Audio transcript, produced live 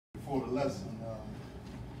for the lesson.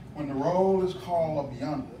 When the roll is called up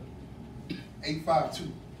yonder,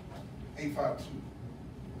 852. 852.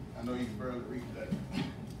 I know you can barely read that.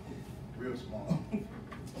 Real small.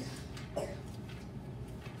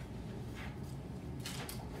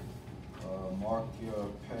 Mark your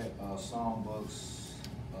song books,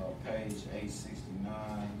 page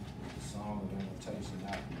 869, the song of invitation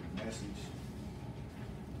after the message.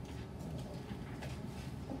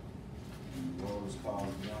 The roll is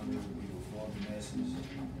called yonder to be before the message.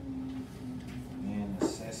 And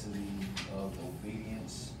necessity of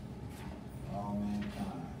obedience, all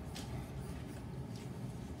mankind.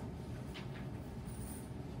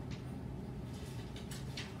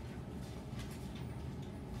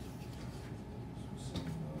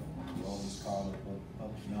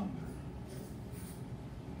 Up yonder.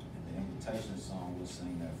 And the invitation song, we'll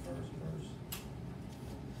sing that first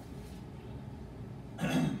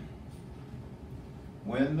verse.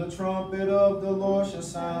 When the trumpet of the Lord shall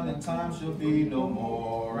sound, and time shall be no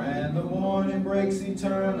more, and the morning breaks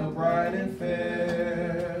eternal, bright and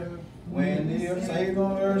fair. When the saved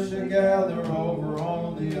on earth shall gather over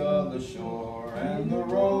on the other shore, and the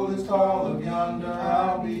roll is called up yonder,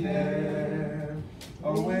 I'll be there.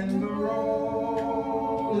 Oh, when the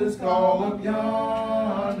roll is called up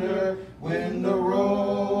yonder, when the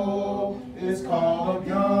roll is called up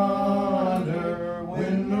yonder,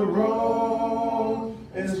 when the roll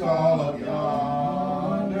is called up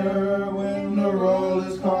yonder, when the roll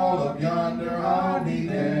is called up yonder, I'll be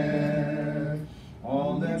there.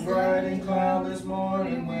 On that bright and cloudless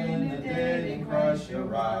morning, when the dead in Christ shall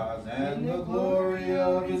rise, and the glory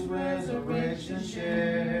of his resurrection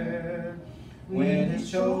share. When his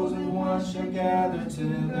chosen ones shall gather to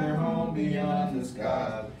their home beyond the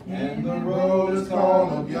sky, and the roll is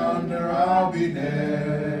called up yonder, I'll be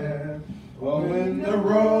there. Oh, when the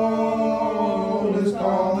roll is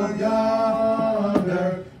called up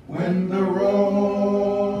yonder, when the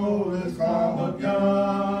roll is called up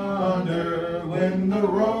yonder, when the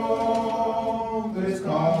roll is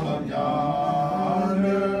called up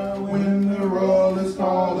yonder, when the roll is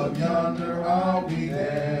called up yonder, I'll be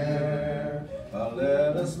there.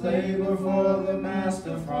 Let us labor for the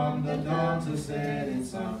Master from the dawn to setting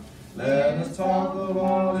sun. Let us talk of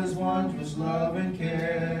all his wondrous love and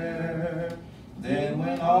care. Then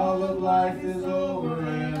when all of life is over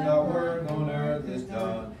and our work on earth is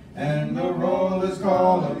done, and the roll is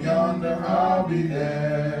called up yonder, I'll be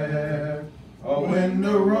there. Oh, when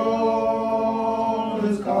the roll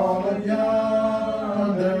is called up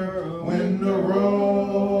yonder, when the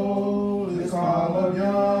roll is called up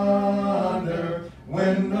yonder,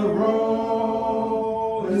 when the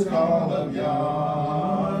roll is called up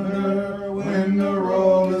yonder, when the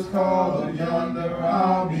roll is called up yonder,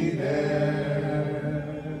 I'll be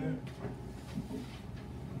there.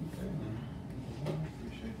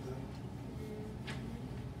 Appreciate that.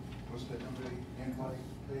 What's that number? Invite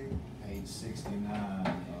page?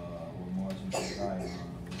 869. We're marching to Zion.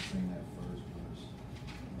 We'll sing that first verse.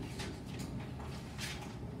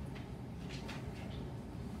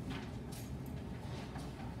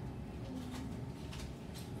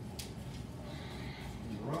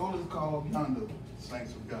 The roll is called yonder,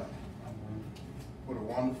 saints of God. What a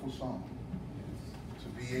wonderful song to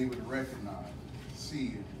be able to recognize, see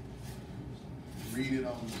it, read it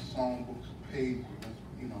on the songbook's pages,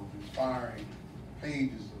 inspiring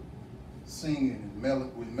pages of singing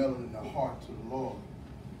and with melody in the heart to the Lord.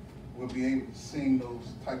 We'll be able to sing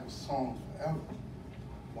those type of songs forever,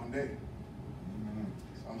 one day,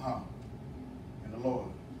 somehow, in the Lord.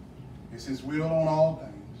 It's his will on all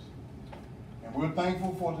things. And we're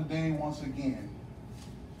thankful for today once again.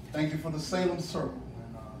 Thank you for the Salem Circle.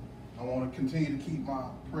 And I want to continue to keep my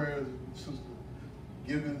prayers with Sister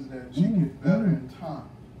Givens that she gets better in time.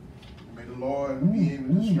 And may the Lord be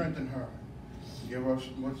able to strengthen her. Give her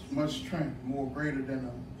much strength, more greater than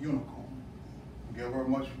a unicorn. Give her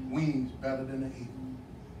much wings better than an eagle.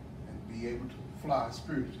 And be able to fly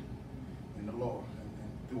spiritually in the Lord and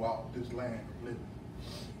throughout this land of living.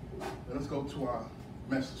 Let us go to our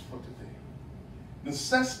message for today.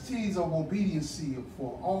 Necessities of obedience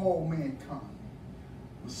for all mankind.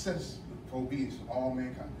 Necessities for obedience for all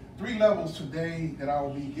mankind. 3 levels today that I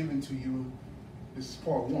will be giving to you. This is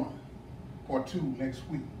part 1. Part 2 next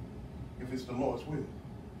week, if it's the Lord's will,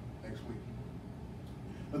 next week.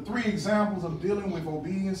 The 3 examples of dealing with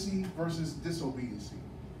obedience versus disobedience.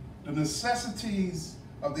 The necessities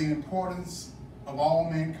of the importance of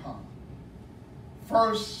all mankind.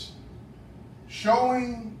 First,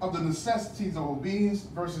 showing of the necessities of obedience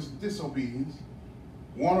versus disobedience.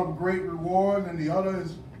 One of great reward and the other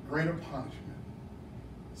is greater punishment.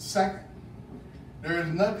 Second, There is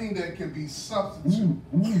nothing that can be substitute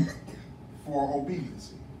for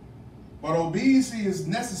obedience. But obedience is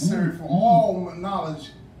necessary for all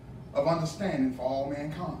knowledge of understanding for all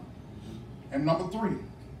mankind. And number 3,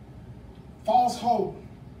 false hope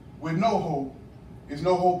with no hope is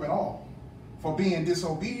no hope at all. For being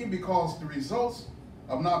disobedient, because the results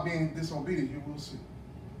of not being disobedient you will see.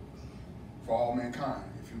 For all mankind,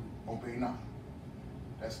 if you obey not.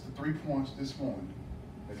 That's the 3 points this morning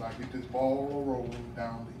as I get this ball rolling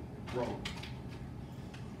down the road.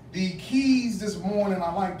 The keys this morning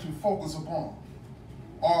I like to focus upon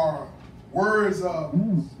are words of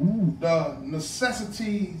the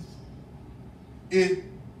necessities. It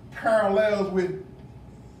parallels with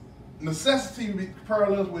necessity,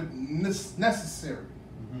 parallels with necessary.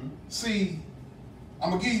 See, I'm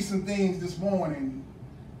going to give you some things this morning.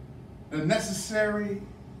 The necessary,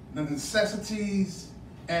 the necessities,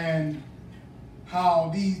 and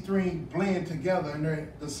how these 3 blend together and they're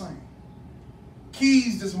the same.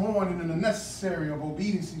 Keys this morning in the necessary of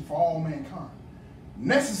obedience for all mankind.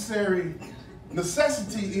 Necessary,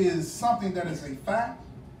 necessity is something that is a fact,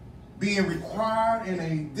 being required in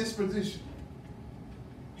a disposition.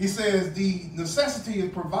 He says the necessity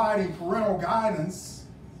is providing parental guidance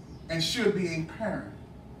and should be a parent.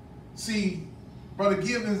 See, Brother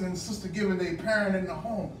Givens and Sister Givens, they parent in the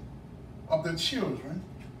home of their children,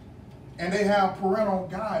 and they have parental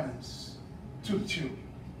guidance to the children.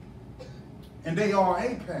 And they are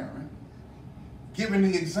a parent, giving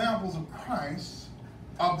the examples of Christ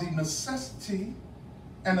of the necessity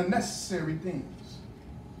and the necessary things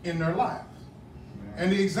in their lives.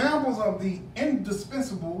 And the examples of the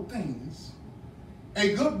indispensable things.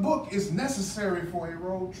 A good book is necessary for a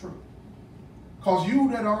road trip. Because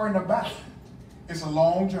you that are in the back, it's a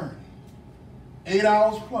long journey. 8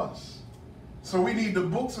 hours plus. So we need the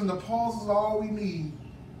books and the pauses, all we need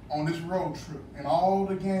on this road trip. And all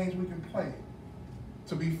the games we can play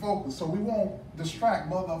to be focused. So we won't distract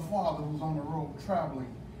mother or father who's on the road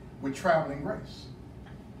traveling with traveling grace.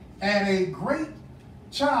 And a great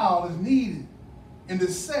child is needed in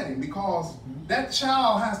this setting because that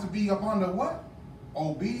child has to be up under what?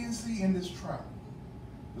 Obedience in this travel.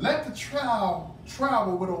 Let the child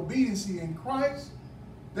travel with obedience in Christ,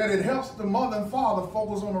 that it helps the mother and father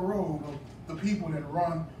focus on the road of the people that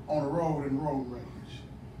run on the road and road rage.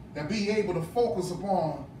 That be able to focus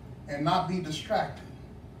upon and not be distracted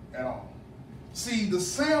at all. See, the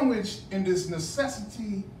sandwich in this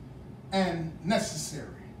necessity and necessary,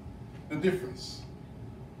 the difference.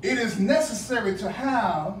 It is necessary to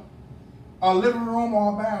have a living room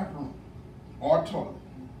or a bathroom or a toilet.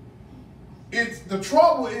 The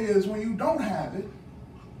trouble is when you don't have it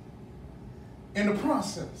in the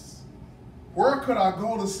process. Where could I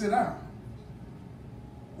go to sit down?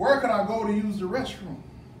 Where could I go to use the restroom?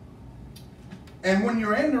 And when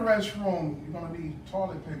you're in the restroom, you're going to need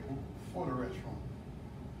toilet paper for the restroom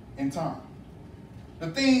in time. The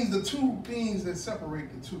 2 things that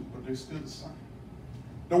separate the 2, but they're still the same.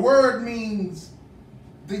 The word means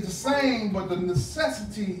they're the same, but the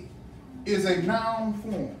necessity is a noun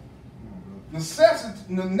form.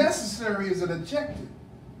 Necessary is an adjective.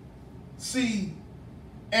 See,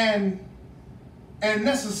 and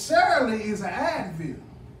necessarily is an adverb.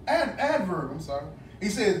 I'm sorry. He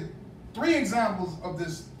said 3 examples of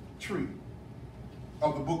this tree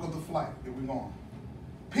of the book of the flight that we're on.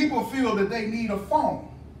 People feel that they need a phone.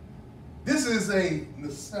 This is a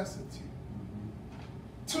necessity.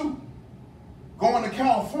 2, going to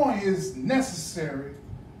California is necessary,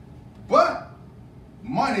 but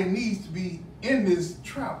money needs to be in this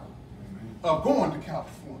travel of going to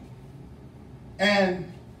California.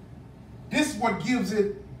 And this is what gives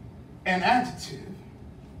it an adjective.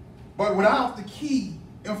 But without the key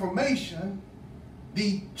information,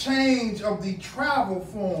 the change of the travel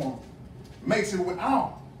form makes it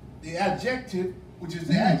without the adjective, which is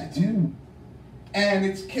the adjective. And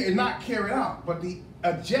it's not carried out, but the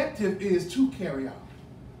adjective is to carry out.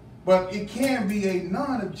 But it can be a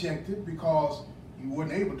non-objective because you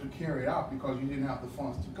weren't able to carry it out because you didn't have the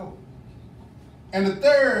funds to go. And the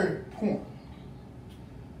 3rd point,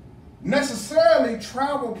 necessarily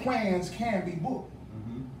travel plans can be booked,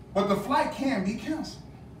 but the flight can be canceled.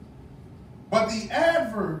 But the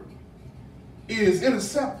adverb is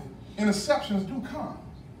intercepted. Interceptions do come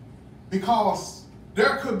because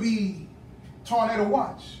there could be tornado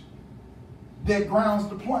watch that grounds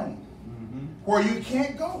the plane where you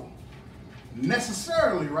can't go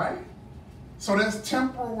necessarily, right? So that's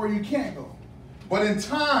temporal where you can't go. But in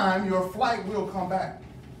time, your flight will come back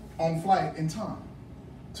on flight in time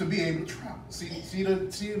to be able to travel. See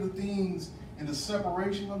the things in the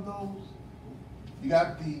separation of those? You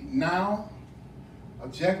got the noun,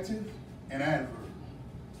 adjective, and adverb.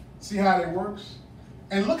 See how that works?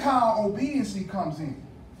 And look how obedience comes in.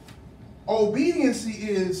 Obedience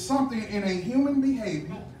is something in a human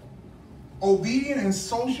behavior, obedient and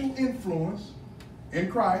social influence in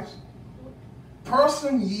Christ.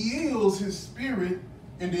 Person yields his spirit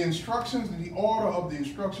in the instructions, in the order of the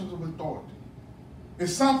instructions of authority.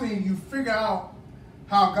 It's something you figure out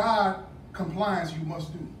how God compliance you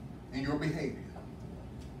must do in your behavior.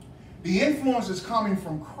 The influence is coming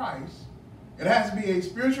from Christ. It has to be a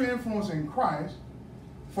spiritual influence in Christ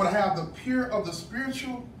for to have the pure of the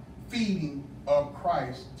spiritual feeding of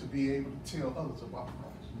Christ to be able to tell others about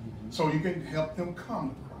Christ. So you can help them come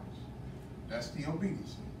to Christ. That's the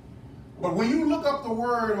obedience. But when you look up the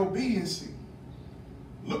word obedience,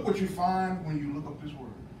 look what you find when you look up this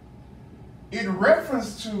word. It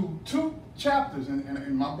reference to 2 chapters,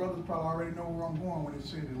 and my brothers probably already know where I'm going when it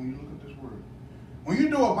says it, when you look up this word. When you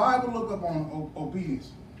do a Bible lookup on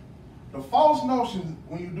obedience, the false notion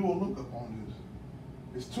when you do a lookup on this,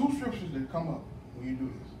 is 2 scriptures that come up when you do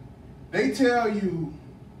this. They tell you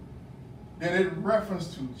that it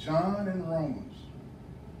references to John and Romans,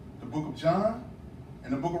 the book of John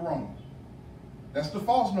and the book of Romans. That's the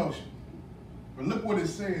false notion. But look what it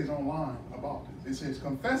says online about this. It says,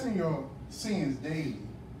 confessing your sins daily,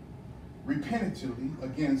 repentatively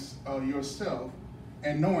against yourself,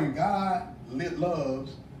 and knowing God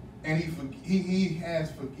loves and he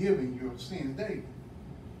has forgiven your sins daily.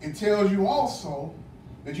 It tells you also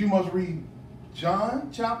that you must read John,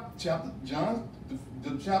 the chapter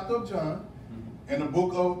of John, and the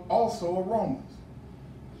book of also of Romans.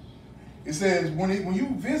 It says when you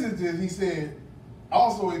visit this, he said,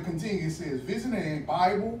 also it continues, it says, visiting a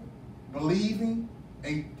Bible, believing,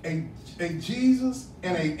 a Jesus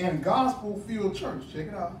and a gospel-filled church. Check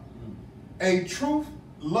it out. A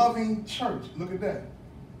truth-loving church. Look at that.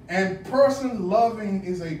 And person loving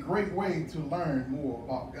is a great way to learn more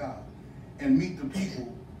about God and meet the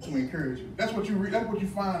people to encourage you. That's what you read. That's what you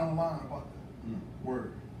find online about that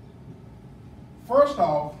word. First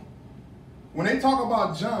off, when they talk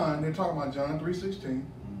about John, they're talking about John 3:16.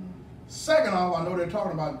 Second off, I know they're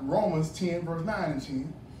talking about Romans 10, verse 9 and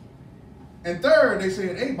 10. And third, they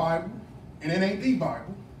said a Bible, and it ain't the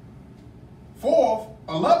Bible. Fourth,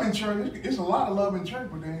 a loving church. It's a lot of loving church,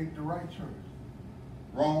 but they ain't the right church.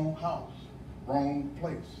 Wrong house, wrong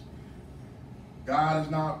place. God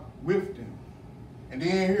is not with them. And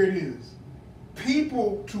then here it is.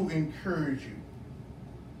 People to encourage you.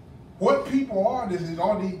 What people are this?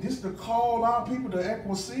 This the called out people, the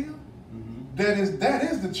ecclesia? That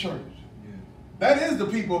is the church. Yeah. That is the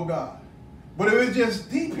people of God. But if it's just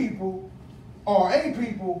the people or a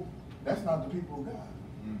people, that's not the people of God.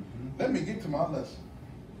 Let me get to my lesson.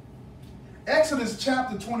 Exodus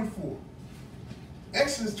chapter 24.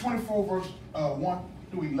 Exodus 24 verse 1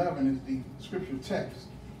 through 11 is the scripture text.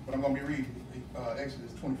 But I'm going to be reading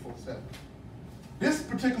Exodus 24:7. This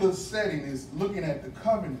particular setting is looking at the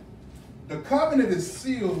covenant. The covenant is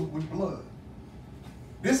sealed with blood.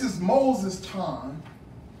 This is Moses' time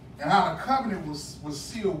and how the covenant was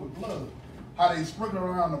sealed with blood. How they sprinkled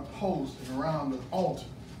around the post and around the altar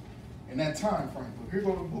in that time frame. But here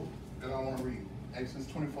goes the book that I want to read. Exodus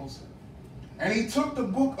 24:7. And he took the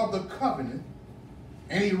book of the covenant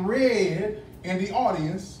and he read in the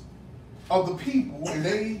audience of the people, and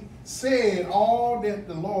they said all that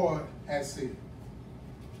the Lord has said.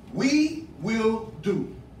 We will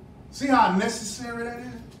do. See how necessary that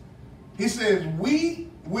is? He says, we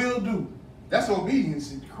will do. That's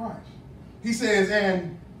obedience in Christ. He says,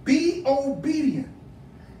 and be obedient.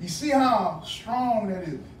 You see how strong that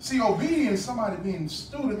is? See, obedience is somebody being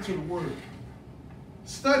student to the word.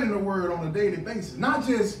 Studying the word on a daily basis. Not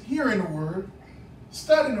just hearing the word,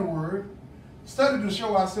 studying the word. Study to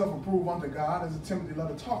show ourselves approved unto God, as the Timothy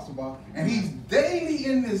letter talks about. And he's daily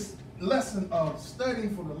in this lesson of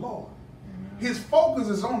studying for the Lord. His focus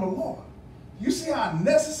is on the Lord. You see how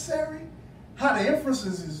necessary, how the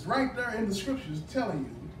emphasis is right there in the scriptures telling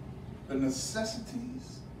you the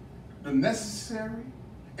necessities, the necessary,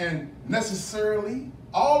 and necessarily,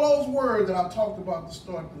 all those words that I talked about to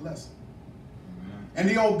start the lesson. And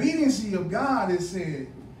the obedience of God is said,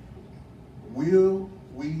 will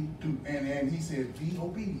we do? And he said, be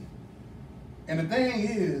obedient. And the thing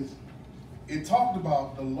is, it talked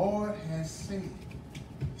about the Lord has said.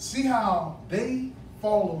 See how they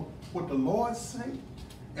follow what the Lord say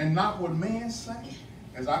and not what man say?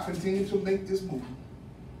 As I continue to make this movement,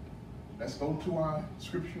 let's go to our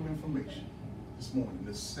scriptural information this morning.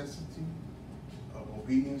 Necessity of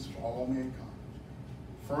obedience for all mankind.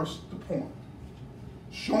 First, the point.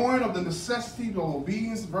 Showing of the necessity of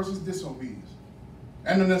obedience versus disobedience.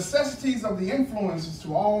 and the necessities of the influences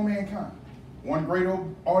to all mankind. One great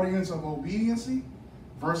audience of obedience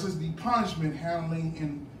versus the punishment handling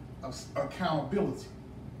in accountability.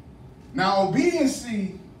 Now, obedience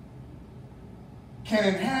can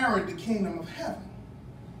inherit the kingdom of heaven,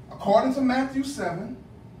 according to Matthew 7,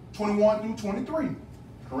 21 through 23,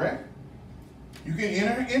 correct? You can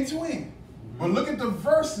enter into it. But look at the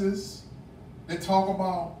verses that talk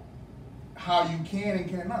about how you can and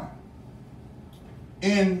cannot.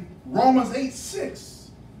 In Romans 8:6,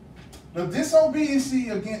 the disobedience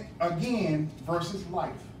again versus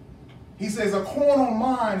life. He says a carnal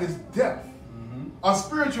mind is death. A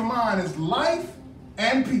spiritual mind is life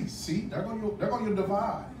and peace. See, they're going to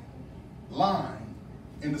divide line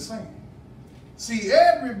in the sand. See,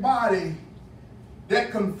 everybody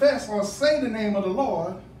that confess or say the name of the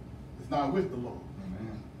Lord is not with the Lord.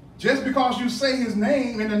 Amen. Just because you say his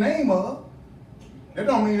name in the name of, that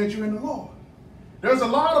don't mean that you're in the Lord. There's a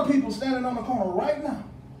lot of people standing on the corner right now,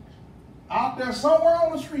 out there somewhere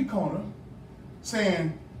on the street corner,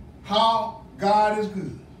 saying how God is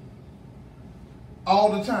good.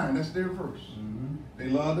 All the time. That's their verse. They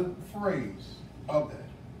love the phrase of that.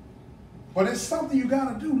 But it's something you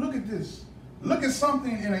got to do. Look at this. Look at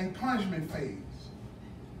something in a punishment phase.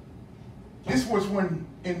 This was when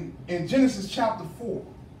in Genesis chapter 4.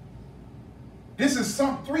 This is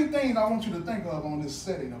three things I want you to think of on this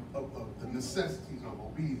setting of the necessities of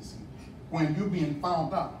obedience when you're being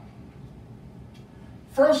found out.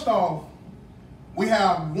 First off, we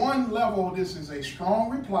have one level, this is a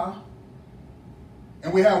strong reply.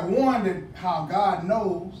 And we have one that how God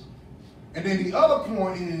knows. And then the other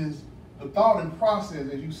point is the thought and process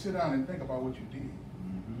as you sit down and think about what you did.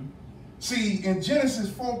 See, in Genesis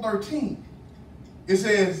 4:13, it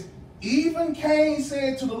says, even Cain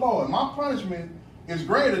said to the Lord, my punishment is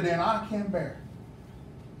greater than I can bear.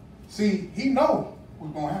 See, he know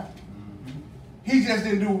what's going to happen. He just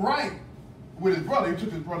didn't do right with his brother. He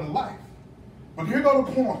took his brother's life. But here go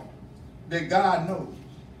the point that God knows.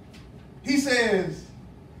 He says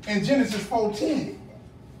in Genesis 14,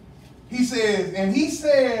 he says, and he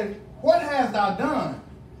said, what hast thou done?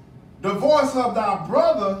 The voice of thy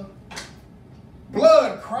brother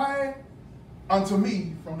blood cried unto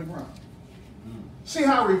me from the ground. See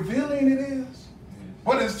how revealing it is?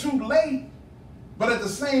 But it's too late. But at the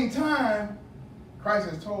same time, Christ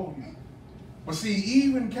has told you. But see,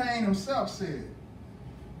 even Cain himself said,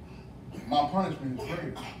 my punishment is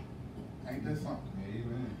greater. Ain't that something?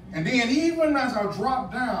 Amen. And then even as I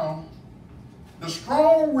drop down, the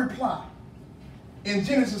strong reply in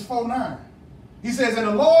Genesis 4:9, he says, and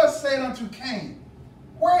the Lord said unto Cain,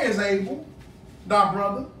 where is Abel, thy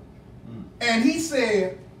brother? And he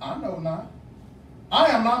said, I know not. I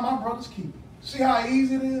am not my brother's keeper. See how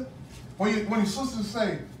easy it is? When your sisters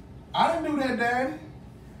say, I didn't do that, Daddy.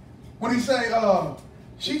 When he say,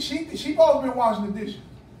 she supposed to be washing the dishes.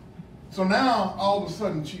 So now, all of a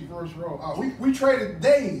sudden, she first row. We traded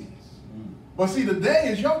days. But see, the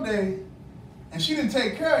day is your day, and she didn't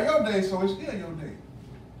take care of your day, so it's still your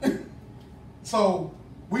day. So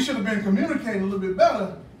we should have been communicating a little bit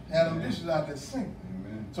better, had them dishes out that sink.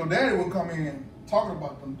 Amen. So Daddy would come in talking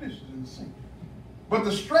about them dishes in the sink. But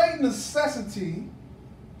the straight necessity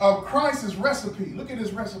of Christ's recipe, look at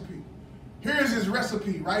his recipe. Here's his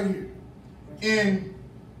recipe right here. In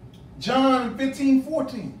John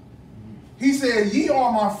 15:14, he said, ye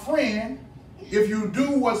are my friend if you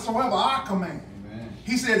do whatsoever I command. Amen.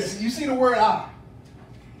 He said, you see the word I.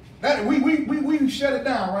 That, we shut it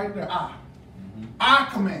down right there. I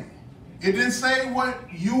command. It didn't say what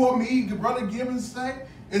you or me, the brother Gibbons say.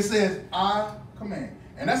 It says I command.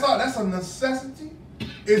 And that's all. That's a necessity.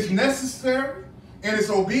 It's necessary. And it's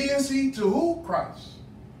obedience to who? Christ.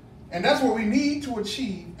 And that's what we need to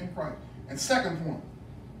achieve in Christ. And second point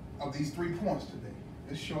of these 3 points today.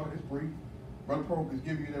 It's short, it's brief. Brother Polk is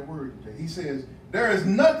giving you that word today. He says, there is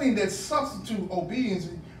nothing that substitutes obedience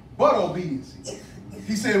but obedience.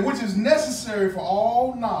 He said, which is necessary for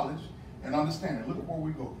all knowledge and understanding. Look at where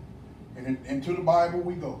we go. And into the Bible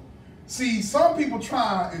we go. See, some people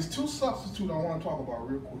try, it's 2 substitutes I want to talk about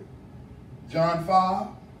real quick. John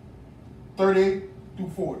 5:38 through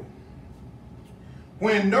 40.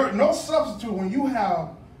 When no substitute, when you have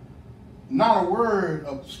not a word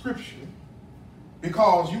of scripture,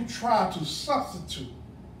 because you try to substitute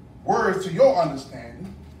words to your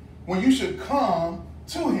understanding, when you should come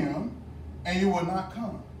to him and you will not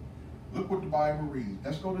come. Look what the Bible reads.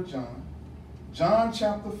 Let's go to John. John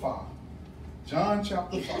chapter 5. John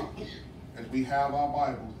chapter 5. As we have our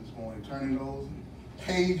Bibles this morning, turning those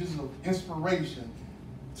pages of inspiration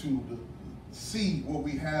to see what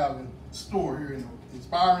we have in store here in the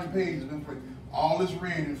inspiring pages of inspiration. All this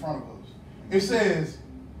read in front of us. It says,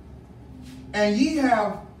 and ye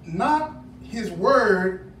have not his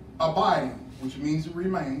word abiding, which means to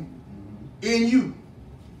remain, in you.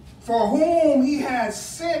 For whom he has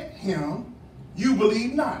sent him, you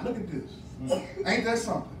believe not. Look at this. Ain't that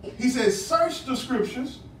something? He says, search the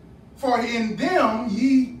scriptures, for in them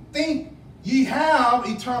ye think ye have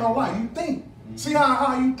eternal life. You think. See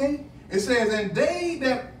how you think? It says, and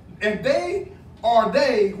they are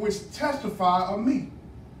they which testify of me.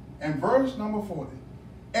 And verse number 40.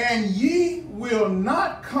 And ye will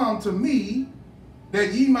not come to me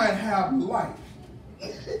that ye might have life.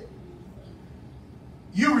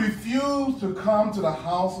 You refuse to come to the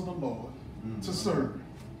house of the Lord to serve.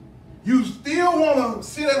 You still want to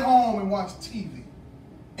sit at home and watch TV,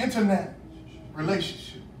 internet,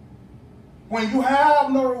 relationship. When you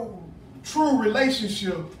have no true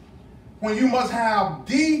relationship, when you must have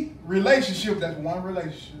the relationship, that's one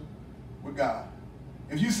relationship with God.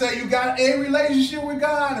 If you say you got a relationship with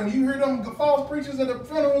God, and you hear them false preachers at the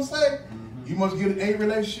funeral say, you must get a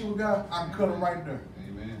relationship with God, I can cut them right there.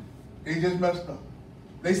 Amen. They just messed up.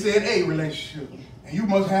 They said a relationship, and you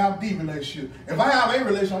must have the relationship. If I have a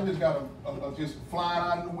relationship, I just got just flying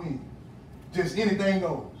out in the wind. Just anything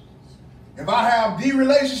goes. If I have the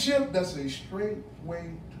relationship, that's a straight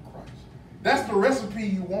way to Christ. That's the recipe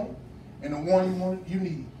you want and the one you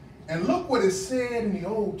need. And look what it said in the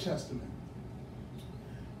Old Testament.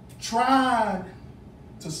 Tried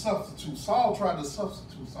to substitute. Saul tried to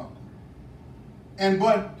substitute something.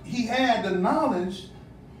 But he had the knowledge,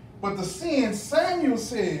 but the sin, Samuel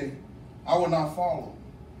said, I will not follow,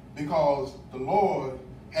 because the Lord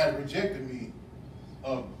had rejected me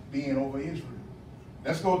of being over Israel.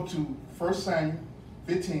 Let's go to 1 Samuel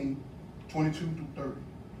 15, 22 through 30.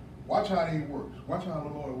 Watch how he works. Watch how the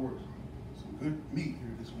Lord works. Some good meat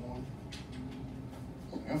here this morning.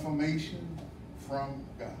 Some information from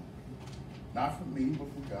God. Not from me, but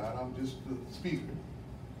from God. I'm just the speaker.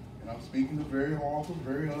 And I'm speaking the very oracles,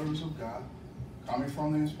 very utterance of God, coming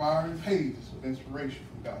from the inspiring pages of inspiration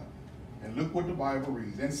from God. And look what the Bible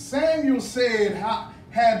reads. And Samuel said,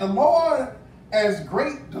 had the Lord as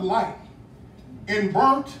great delight in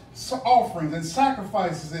burnt offerings and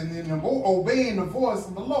sacrifices and in obeying the voice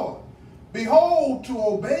of the Lord. Behold, to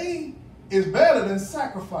obey is better than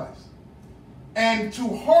sacrifice, and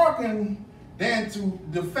to hearken than to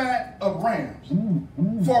the fat of rams.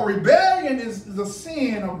 For rebellion is the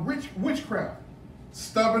sin of witchcraft.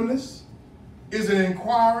 Stubbornness is an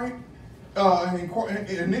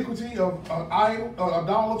iniquity of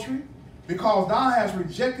idolatry. Because thou hast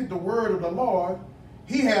rejected the word of the Lord,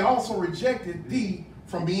 he had also rejected thee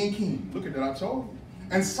from being king. Look at that, I told you.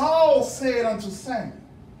 And Saul said unto Samuel,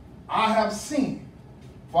 I have sinned,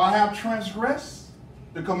 for I have transgressed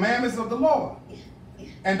the commandments of the Lord,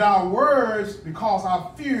 and thy words, because I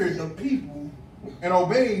feared the people and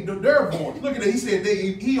obeyed their voice. Look at it. He said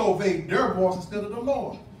he obeyed their voice instead of the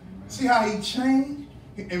Lord. See how he changed?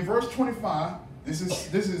 In verse 25, this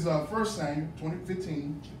is 1 Samuel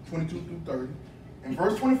 15, 22 through 30. In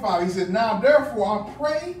verse 25, he said, now therefore I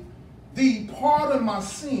pray thee pardon my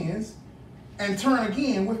sins and turn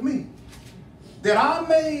again with me, that I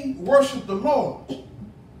may worship the Lord.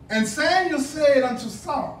 And Samuel said unto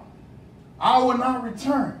Saul, I will not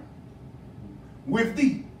return with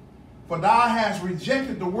thee, for thou hast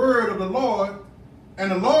rejected the word of the Lord,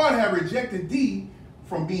 and the Lord hath rejected thee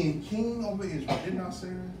from being king over Israel. Didn't I say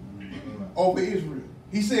that? Over Israel.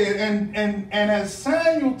 He said, and as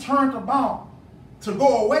Samuel turned about to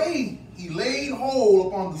go away, he laid hold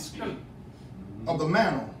upon the skirt of the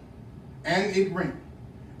mantle, and it rent.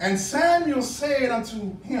 And Samuel said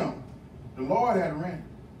unto him, the Lord had rent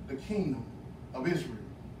the kingdom of Israel.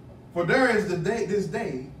 For there is this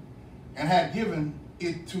day, and had given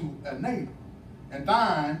it to a neighbor, and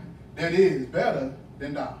thine that is better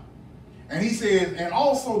than thou. And he says, and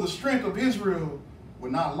also the strength of Israel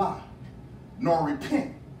will not lie, nor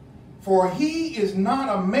repent. For he is not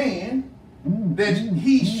a man that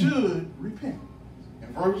he should repent.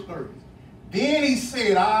 In verse 30. Then he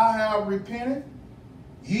said, I have repented.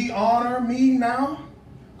 Ye honor me now.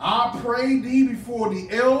 I pray thee before the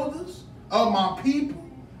elders of my people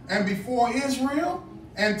and before Israel,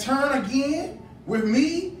 and turn again with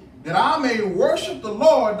me, that I may worship the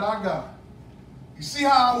Lord thy God. You see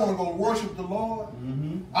how I want to go worship the Lord?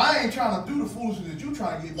 I ain't trying to do the foolishness that you're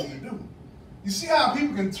trying to get me to do. You see how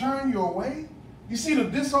people can turn you away? You see the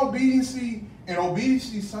disobedience and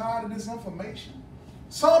obedience side of this information?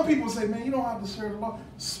 Some people say, man, you don't have to serve the Lord.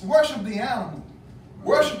 Worship the animal.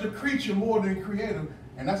 Worship the creature more than the creator.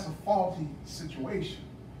 And that's a faulty situation,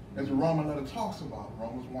 as the Roman letter talks about.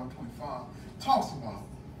 Romans 1:25 talks about.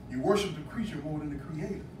 You worship the creature more than the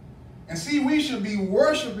creator. And see, we should be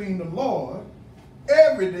worshiping the Lord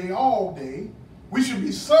every day, all day. We should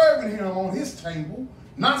be serving him on his table,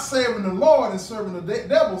 not serving the Lord and serving the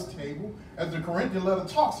devil's table, as the Corinthian letter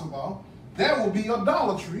talks about. That will be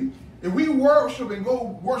idolatry. If we worship and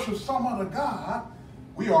go worship some other God,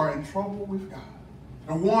 we are in trouble with God,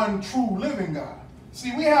 the one true living God.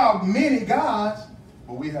 See, we have many gods,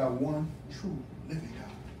 but we have one true living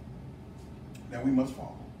God that we must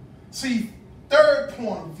follow. See, third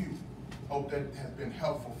point of view. Hope that has been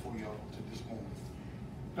helpful for y'all to this morning.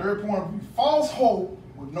 Third point of view. False hope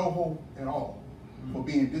with no hope at all for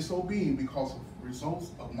being disobedient because of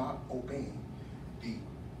results of not obeying the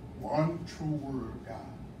one true word of God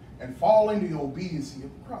and following the obedience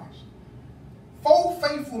of Christ. 4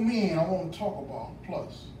 faithful men I want to talk about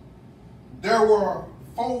plus. There were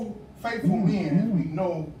 4 faithful men, as we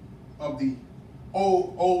know, of the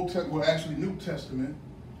New Testament.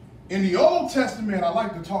 In the Old Testament, I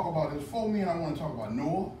like to talk about, there's 4 men I want to talk about: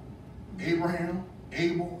 Noah, Abraham,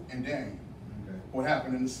 Abel, and Daniel. Okay. What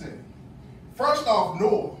happened in the setting. First off,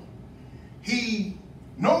 Noah.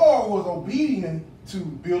 Noah was obedient to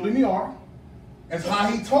building the ark. That's how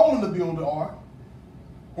he told him to build the ark.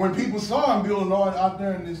 When people saw him building the ark out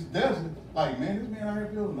there in this desert, like, man, this man out here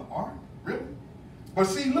building the ark? Really? But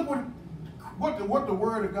see, look what the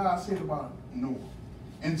word of God said about Noah.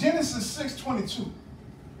 In Genesis 6:22,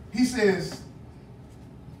 he says,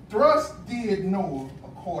 "Thus did Noah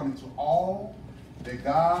according to all that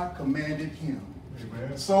God commanded him.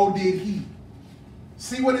 Amen. So did he."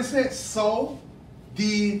 See what it said? So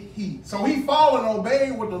did he. So he followed and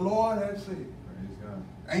obeyed what the Lord had said. Praise God.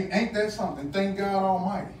 Ain't that something? Thank God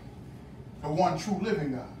Almighty, the one true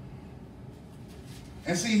living God.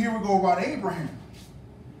 And see, here we go about Abraham.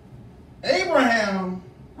 Abraham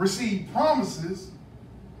received promises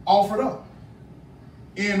offered up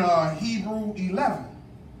in Hebrew 11,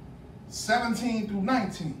 17 through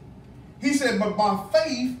 19. He said, "But by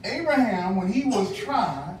faith, Abraham, when he was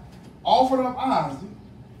tried, offered up Isaac,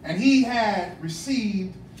 and he had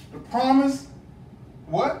received the promise,"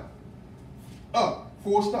 what?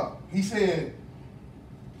 Forced up. He said,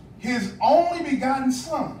 "His only begotten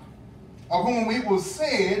son, of whom it was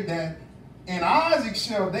said that in Isaac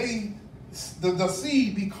shall the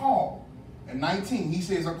seed be called." In 19, he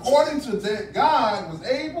says, "According to that God was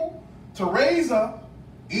able to raise up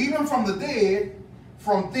even from the dead,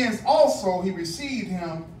 from thence also he received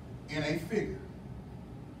him in a figure."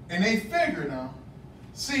 In a figure now.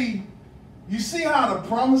 See, you see how the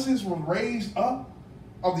promises were raised up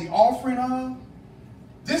of the offering of?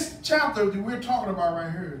 This chapter that we're talking about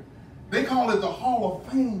right here, they call it the Hall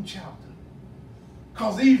of Fame chapter,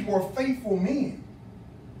 because these were faithful men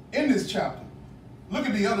in this chapter. Look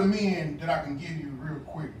at the other men that I can give you real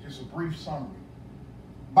quick, just a brief summary.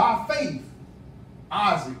 By faith,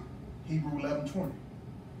 Isaac, Hebrew 11:20.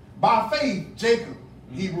 By faith, Jacob,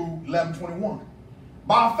 Hebrew 11:21.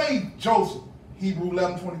 By faith, Joseph, Hebrew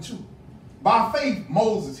 11:22. By faith,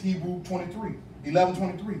 Moses, Hebrew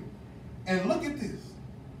 11:23. And look at this.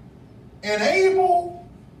 "Enable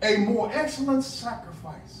a more excellent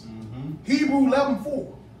sacrifice." Hebrew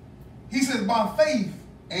 11:4. He says, "By faith,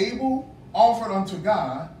 Abel offered unto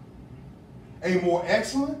God a more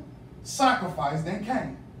excellent sacrifice than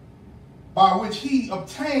Cain, by which he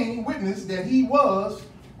obtained witness that he was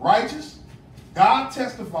righteous, God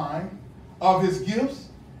testifying of his gifts,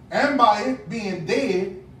 and by it being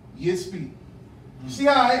dead, yet speak." See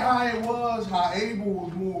how it was, how Abel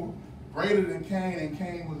was more greater than Cain, and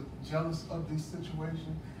Cain was jealous of this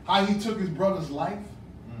situation. How he took his brother's life,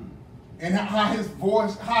 and how his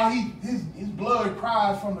voice, how his blood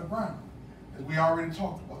cried from the ground, as we already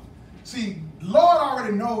talked about. See, Lord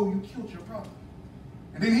already knows you killed your brother,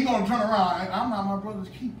 and then he's gonna turn around, "I'm not my brother's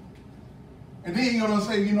keeper." And then he's gonna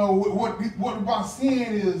say, you know, what about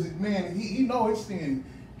sin is, man, he know his sin.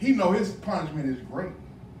 He know his punishment is great.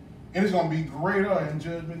 And it's gonna be greater in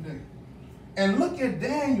Judgment Day. And look at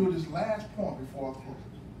Daniel, this last point before I close.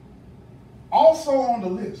 Also on the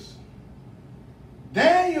list,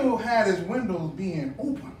 Daniel had his windows being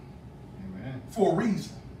open. Amen. For a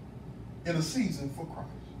reason, in a season for Christ.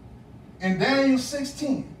 In Daniel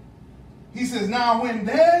 16, he says, "Now when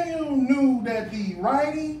Daniel knew that the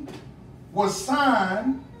writing was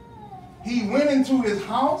signed, he went into his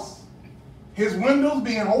house, his windows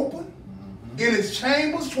being open, in his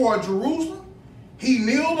chambers toward Jerusalem. He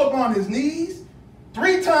kneeled upon his knees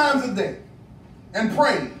 3 times a day and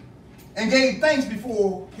prayed and gave thanks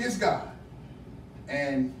before his God.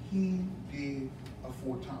 And he did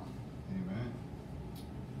aforetime." Amen.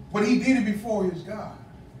 But he did it before his God.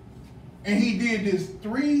 And he did this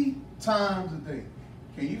 3 times a day.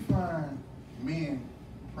 Can you find men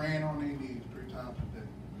praying on their knees 3 times a day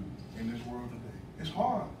in this world today? It's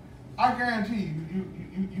hard. I guarantee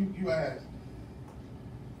you ask.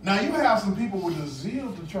 Now you have some people with the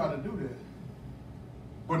zeal to try to do that,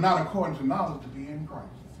 but not according to knowledge to be in Christ.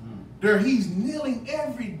 There he's kneeling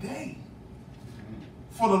every day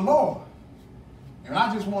for the Lord. And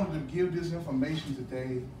I just wanted to give this information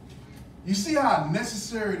today. You see how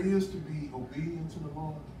necessary it is to be obedient to the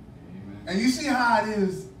Lord? Amen. And you see how it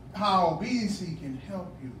is, how obedience can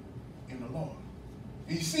help you in the Lord.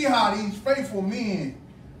 And you see how these faithful men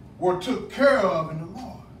were took care of in the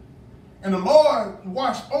Lord. And the Lord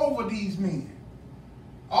watched over these men.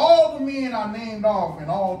 All the men I named off and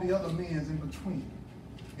all the other men in between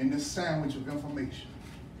in this sandwich of information.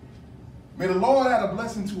 May the Lord add a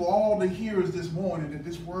blessing to all the hearers this morning, that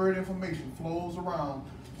this word information flows around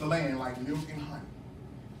the land like milk and honey.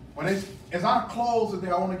 But as I close today,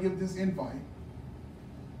 I want to give this invite.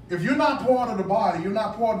 If you're not part of the body, you're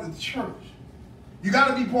not part of the church. You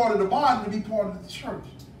got to be part of the body to be part of the church.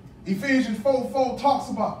 Ephesians 4:4 talks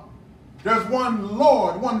about there's one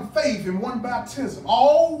Lord, one faith, and one baptism.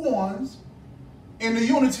 All ones in the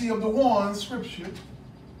unity of the one scripture.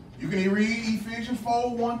 You can read Ephesians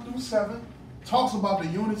 4:1-7, talks about the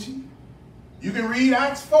unity. You can read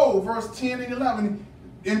Acts 4, verse 10 and 11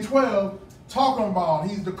 and 12, talking about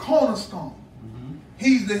he's the cornerstone.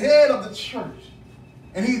 He's the head of the church.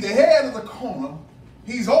 And he's the head of the corner.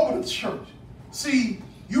 He's over the church. See,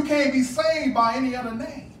 you can't be saved by any other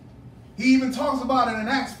name. He even talks about it in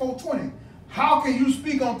Acts 4:20. How can you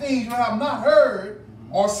speak on things you have not heard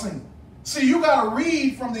or seen? See, you got to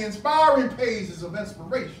read from the inspiring pages of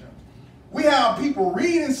inspiration. We have people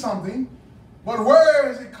reading something, but where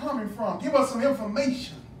is it coming from? Give us some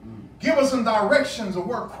information. Give us some directions of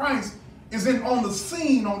where Christ is on the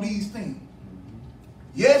scene on these things.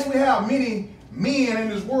 Yes, we have many men in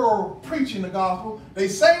this world preaching the gospel. They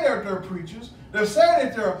say they're preachers. They say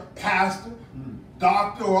that they're pastor,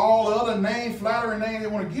 doctor, or all the other names, flattering names they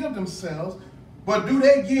want to give themselves. But do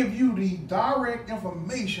they give you the direct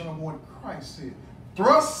information of what Christ said?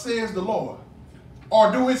 Thus says the Lord. Or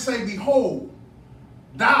do it say, behold,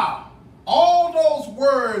 thou? All those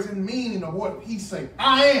words and meaning of what he said.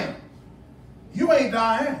 I am. You ain't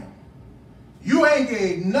I am. You ain't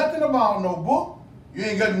gave nothing about no book. You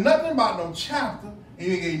ain't got nothing about no chapter. And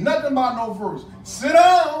you ain't gave nothing about no verse. Sit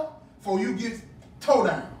down before you get towed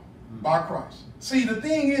down by Christ. See, the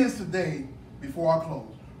thing is today, before I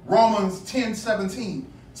close, Romans 10:17.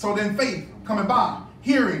 So then faith coming by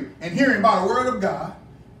hearing, and hearing by the word of God.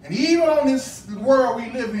 And even on this world we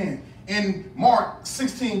live in Mark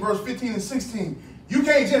 16, verse 15 and 16, you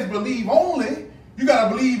can't just believe only, you got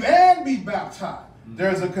to believe and be baptized.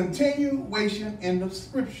 There's a continuation in the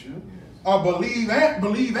scripture of believe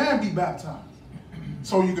and be baptized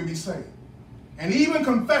so you can be saved. And even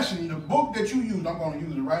confession, the book that you use, I'm going to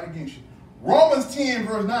use it right against you. Romans 10,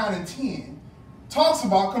 verse 9 and 10 talks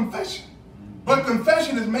about confession. But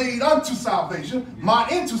confession is made unto salvation,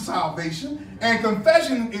 not into salvation. And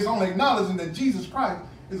confession is only acknowledging that Jesus Christ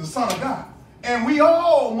is the Son of God. And we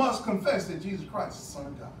all must confess that Jesus Christ is the Son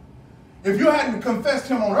of God. If you hadn't confessed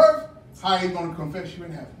him on earth, how are you going to confess you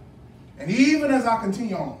in heaven? And even as I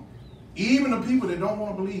continue on, even the people that don't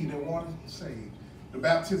want to believe, that water saved, the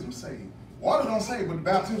baptism saved. Water don't save, but the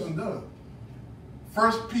baptism does.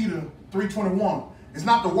 1 Peter 3:21. It's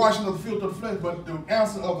not the washing of the filth of the flesh, but the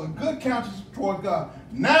answer of a good conscience toward God.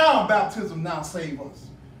 Now baptism now save us.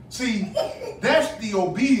 See, that's the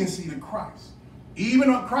obedience to Christ.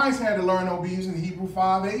 Even Christ had to learn obedience in Hebrews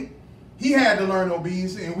 5:8. He had to learn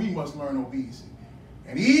obedience, and we must learn obedience.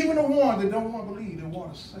 And even the ones that don't want to believe, the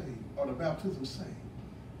water saved, or the baptism saved.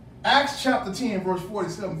 Acts chapter 10, verse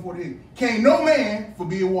 47-48. Can't no man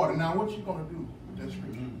forbid water. Now, what you going to do with that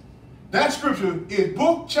scripture? That scripture is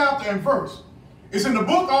book, chapter, and verse. It's in the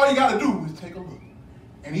book. All you got to do is take a look.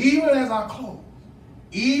 And even as I close,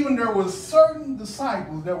 even there were certain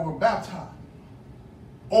disciples that were baptized.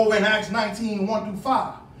 Over in Acts 19,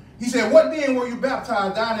 1-5. He said, what then were you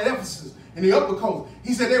baptized down at Ephesus in the upper coast?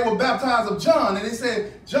 He said they were baptized of John. And they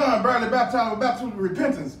said John barely baptized with baptism of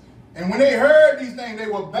repentance. And when they heard these things, they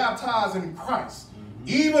were baptized in Christ.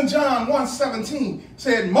 Even John 1:17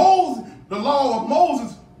 said Moses, the law of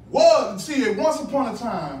Moses was, see, once upon a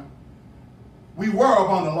time, we were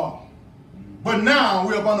upon the law. But now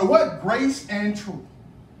we're upon the what? Grace and truth.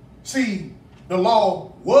 See, the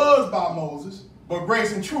law was by Moses, but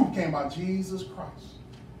grace and truth came by Jesus Christ.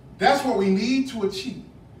 That's what we need to achieve.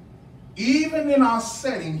 Even in our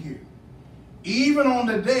setting here, even on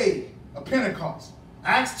the day of Pentecost,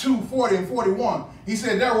 Acts 2:40 and 41, he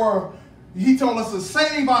said there were He told us to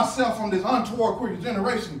save ourselves from this untoward crooked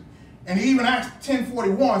generation. And even Acts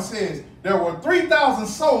 10:41 says there were 3,000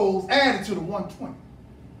 souls added to the 120.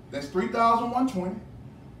 That's 3,120.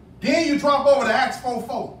 Then you drop over to Acts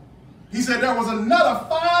 4:4. He said there was another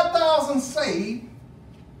 5,000 saved.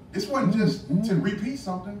 This wasn't just to repeat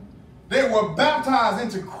something. They were baptized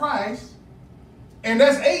into Christ. And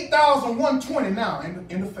that's 8,120 now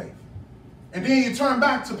in the faith. And then you turn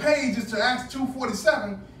back to pages to Acts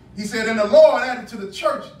 2:47. He said, and the Lord added to the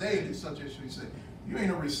church daily such as she said. You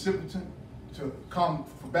ain't a recipient to come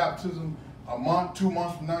for baptism a month, 2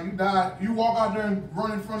 months from now. You die, you walk out there and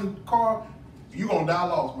run in front of the car, you're going to die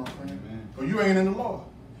lost, my friend. Because you ain't in the Lord.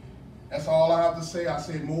 That's all I have to say. I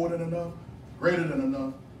said more than enough, greater than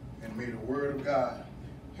enough. And may the word of God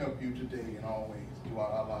help you today and always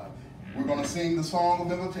throughout our lives. We're going to sing the song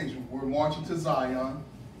of invitation. We're marching to Zion,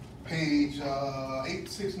 page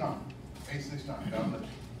 869. 869. God bless you.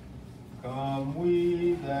 Come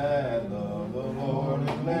we that love the Lord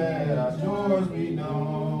and let our joys be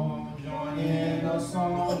known. Join in a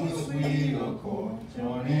song with sweet accord.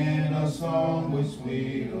 Join in a song with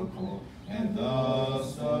sweet accord. And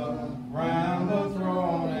thus around the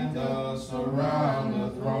throne, and thus around the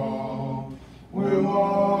throne. We're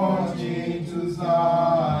marching to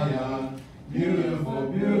Zion, beautiful,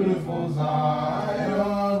 beautiful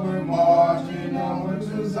Zion. We're marching onward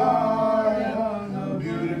to Zion, the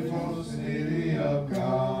beautiful city of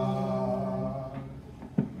God.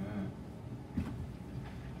 Amen.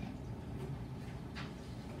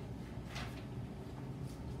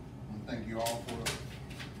 Thank you all for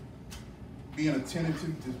being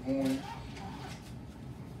attentive this morning.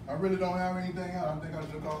 I really don't have anything else. I think I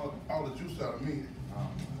took all the juice out of me.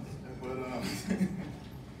 But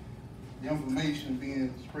the information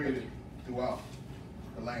being spread throughout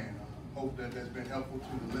the land. I hope that that's been helpful to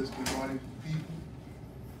the listening audience, people.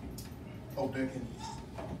 Hope that can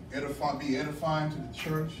be edifying to the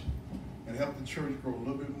church and help the church grow a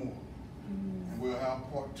little bit more. And we'll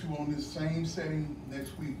have part 2 on this same setting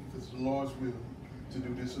next week, if it's the Lord's will, to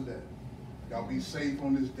do this or that. Y'all be safe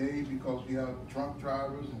on this day because we have drunk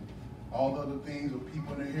drivers and all the other things of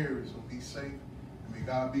people in the area, so be safe. And may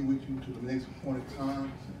God be with you to the next appointed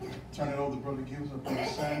time. Turn it over to Brother Gibbs or Brother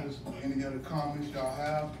Sanders. Any other comments y'all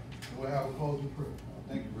have? And we'll have a closing prayer.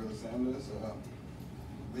 Thank you, Brother Sanders,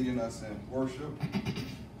 leading us in worship.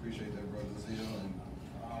 Appreciate that, Brother Zeal, and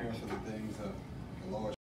caring for the things the Lord